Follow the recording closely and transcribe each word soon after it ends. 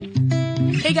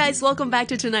Hey guys, welcome back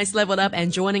to tonight's Level Up,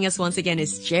 and joining us once again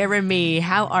is Jeremy.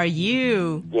 How are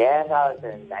you? Yes,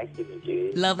 Alison, nice to meet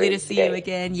you. Lovely to see you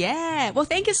again. Yeah. Well,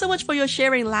 thank you so much for your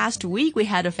sharing last week. We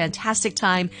had a fantastic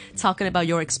time talking about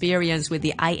your experience with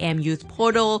the I Am Youth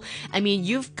portal. I mean,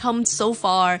 you've come so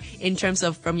far in terms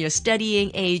of from your studying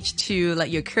age to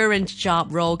like your current job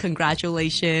role.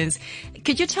 Congratulations.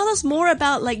 Could you tell us more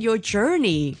about like your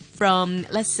journey from,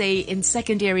 let's say, in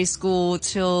secondary school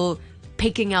till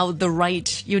picking out the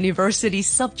right university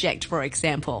subject, for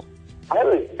example? I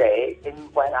would say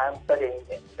when I'm studying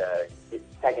in the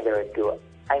secondary school,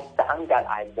 I found that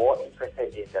I'm more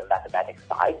interested in the mathematics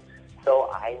side. So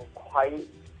I'm quite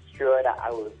sure that I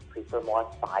would prefer more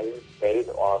science-based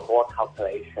or more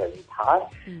calculation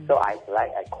tasks. So I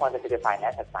select a quantitative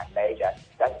finance as my major.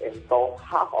 That involves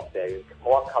half of the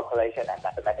more calculation and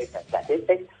mathematics and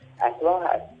statistics, as well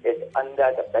as it's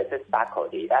under the business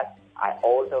faculty that I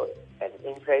also am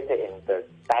interested in the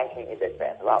banking industry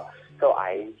as well. So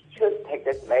I should take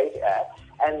this major.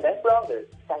 And then from the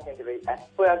secondary as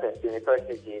well as the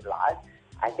university life,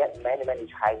 I get many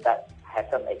tries that have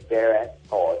some experience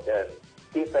for the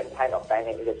different kind of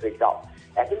banking industry jobs.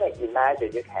 As you may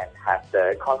imagine, you can have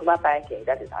the consumer banking,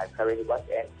 that is I currently work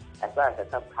in, as well as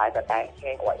some private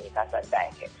banking or investment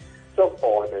banking. So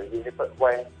for the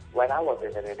when I was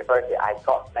in the university, I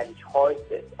got many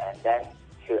choices, and then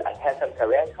to attend some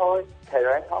career talks,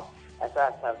 as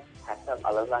well as have some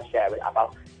alumni sharing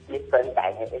about different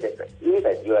banking industries.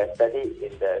 Even you are studying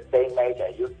in the same major,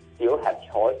 you still have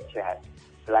choice to have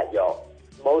select your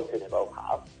most suitable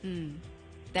path.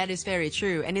 That is very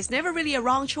true. And it's never really a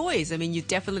wrong choice. I mean, you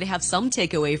definitely have some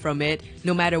takeaway from it,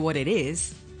 no matter what it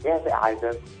is. Yes, I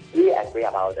really agree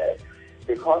about it.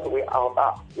 Because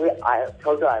I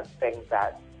totally think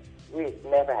that we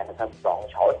never have some wrong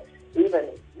choice. Even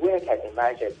we can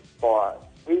imagine for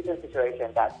recent situation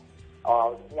that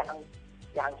our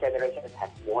young generations have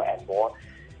more and more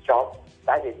jobs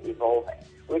that is evolving.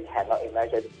 We cannot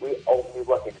imagine we only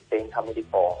work in the same company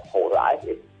for whole life.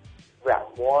 We are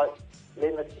more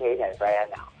limited and rare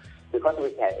now, because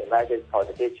we can imagine for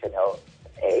the digital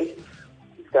age,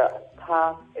 the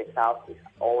task itself is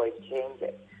always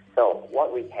changing. So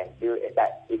what we can do is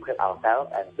that equip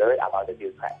ourselves and learn about the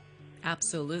new trends.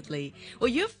 Absolutely. Well,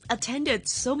 you've attended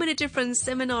so many different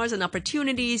seminars and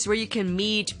opportunities where you can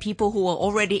meet people who are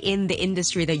already in the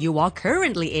industry that you are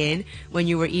currently in when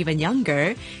you were even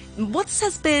younger. What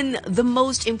has been the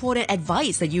most important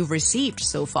advice that you've received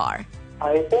so far?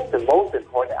 I think the most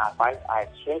important advice I've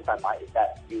changed my mind is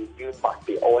that you must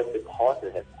be always be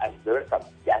positive and learn from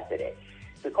yesterday,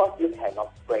 because you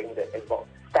cannot bring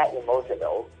that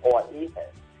emotional or even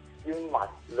you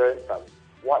must learn from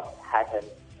what happened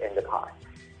in the past,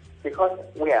 because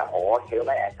we are all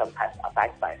human and sometimes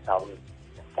affected by some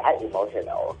sad emotions,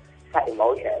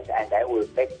 and then will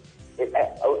make it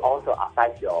also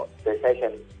affect your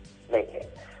decision making.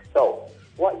 So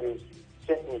what you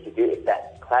just need to do is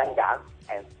that climb down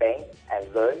and think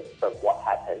and learn from what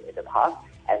happened in the past,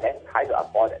 and then try to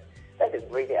avoid it. That is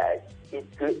really a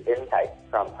good insight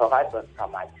provided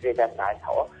from my previous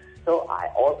mentor. So I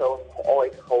also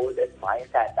always hold this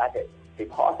mindset that is be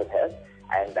positive,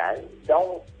 and then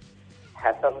don't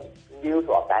have some news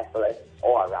or bad feelings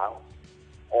all around,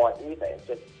 or even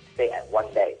just stay at one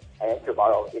day, and then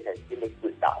tomorrow is a really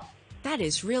good start. That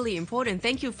is really important.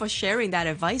 Thank you for sharing that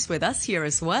advice with us here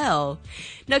as well.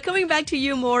 Now, coming back to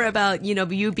you more about,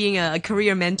 you being a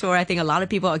career mentor, I think a lot of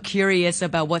people are curious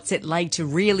about what's it like to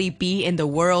really be in the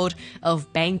world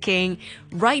of banking.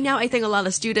 Right now, I think a lot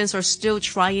of students are still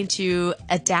trying to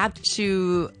adapt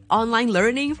to online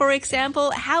learning, for example.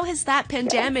 How has that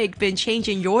pandemic been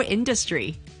changing your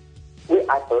industry?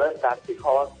 I believe that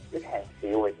because you can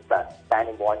see with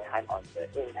spending more time on the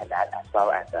internet as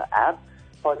well as the app,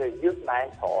 for the Youth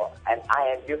Mentor and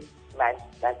I Am Youth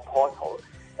Mentor portal,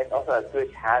 it's also a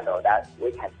good channel that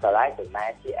we can select the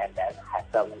mentee and then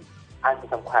answer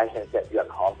some questions that you are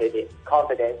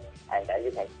confident, and then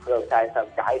you can provide some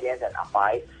guidance and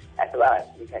advice, as well as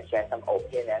you can share some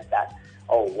opinions that,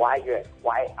 why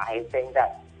I think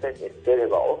that this is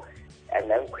suitable, and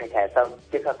then we can some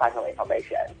different types of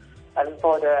information. And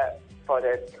for the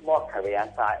more career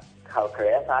side,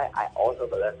 I also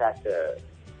believe that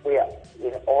we are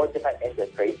in all different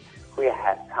industries. We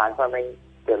have transforming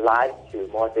the life to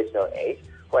more digital age.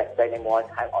 We're spending more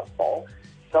time on phone.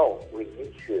 So we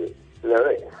need to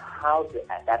learn how to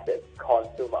adapt the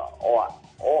consumer or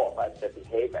all of us, the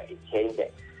behavior is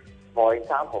changing. For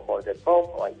example, for the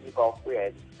book or ebook, we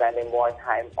are spending more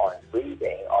time on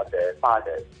reading on the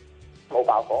father's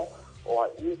mobile phone, or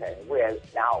even we are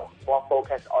now more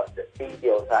focused on the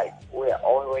video side. We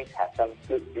always have some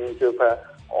good YouTuber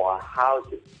or how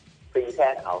to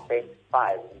present our face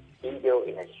by video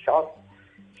in a short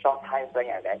time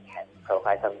frame and then can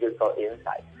provide some useful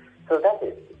insight. So that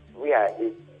is, we are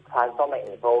transforming,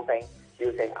 evolving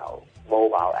using our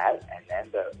mobile app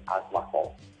and then our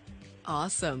smartphone.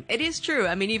 Awesome. It is true.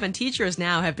 I mean, even teachers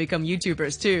now have become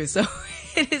YouTubers too. So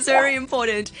it is very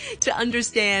important to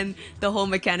understand the whole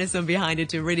mechanism behind it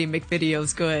to really make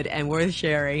videos good and worth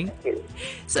sharing. Thank you.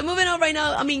 So moving on right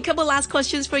now, I mean, couple last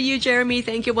questions for you, Jeremy.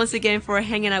 Thank you once again for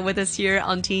hanging out with us here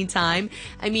on Teen Time.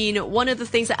 I mean, one of the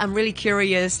things that I'm really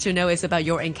curious to know is about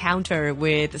your encounter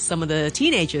with some of the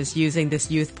teenagers using this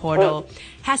youth portal.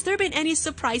 Has there been any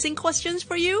surprising questions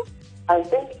for you? I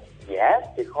think yes,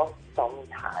 because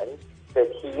sometimes the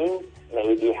teens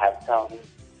maybe have some,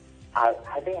 I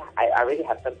think I really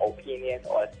have some opinion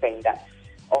or think that,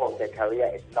 oh, the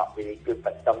career is not really good,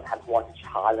 but sometimes want to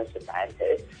challenge the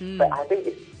mentors. But I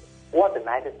think what the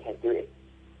mentors can do is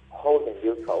hold a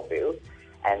neutral view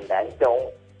and then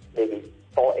don't maybe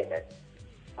fall in a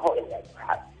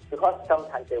trap. Because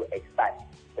sometimes they will expect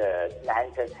the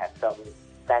mentors have some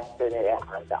definitive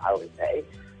answer, I would say.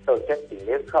 So just be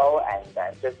neutral and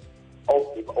then just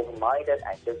be open-minded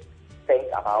and just think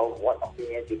about what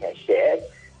opinions you can share.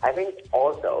 I think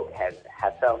also can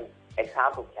have some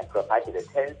examples can provide to the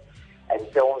teens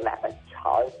and don't let them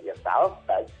challenge yourself,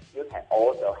 but you can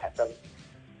also have some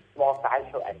more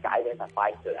factual and guidance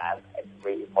advice to them. It's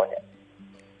really important.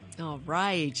 All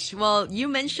right. Well, you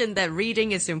mentioned that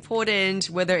reading is important,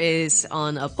 whether it's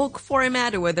on a book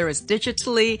format or whether it's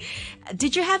digitally.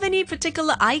 Did you have any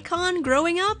particular icon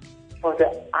growing up? For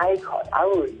the icon, I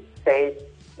would say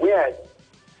we are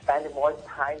spending more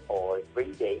time for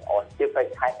reading on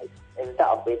different types instead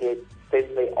of reading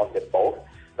simply on the book.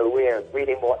 So we are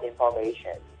reading more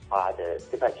information on the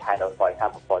different channels, for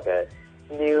example, for the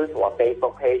news or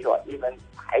Facebook page or even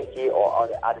IG or all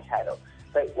the other channels.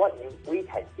 But what we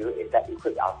can do is that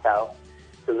equip ourselves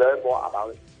to learn more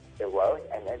about the world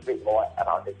and then read more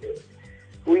about the news.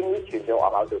 We need to know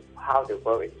about how the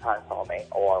world is transforming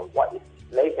or what is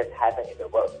latest happening in the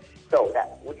world so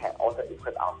that we can also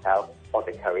equip ourselves for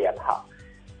the career path.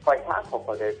 For example,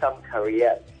 for some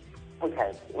career, we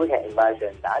can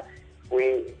imagine that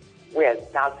we are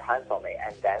now transforming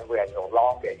and then we are no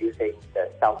longer using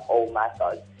some old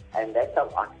methods and then some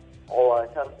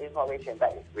information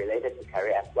that is related to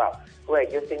career as well. We are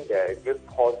using the youth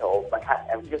portal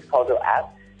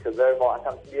app to learn more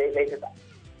some latest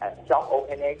job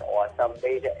opening or some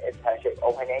major internship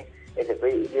opening. It is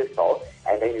really useful,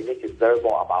 and then you need to learn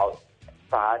more about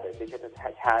the digital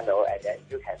channel, and then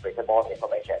you can bring more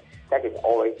information. That is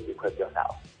always equip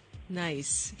yourself.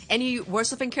 Nice. Any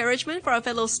words of encouragement for our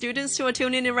fellow students who are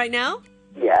tuning in right now?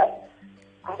 Yes.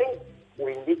 I think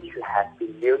we need to have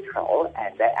be neutral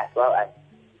and then as well as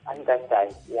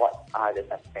understand what others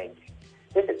are thinking.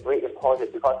 This is really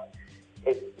important because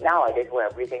nowadays we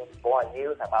are reading more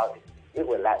news about it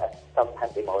will let us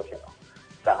sometimes emotional.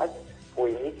 But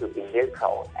we need to be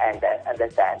neutral and then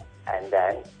understand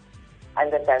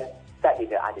that is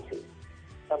the attitude.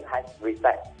 Sometimes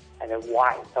respect and then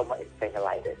why someone is thinking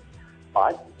like this.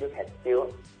 But you can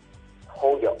still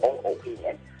hold your own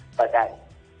opinion, but then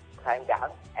climb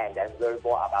down and then learn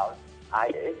more about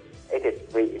others. It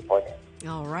is really important.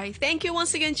 All right. Thank you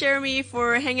once again, Jeremy,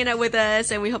 for hanging out with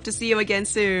us, and we hope to see you again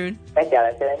soon. Thank you,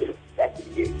 Alison.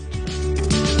 Thank you.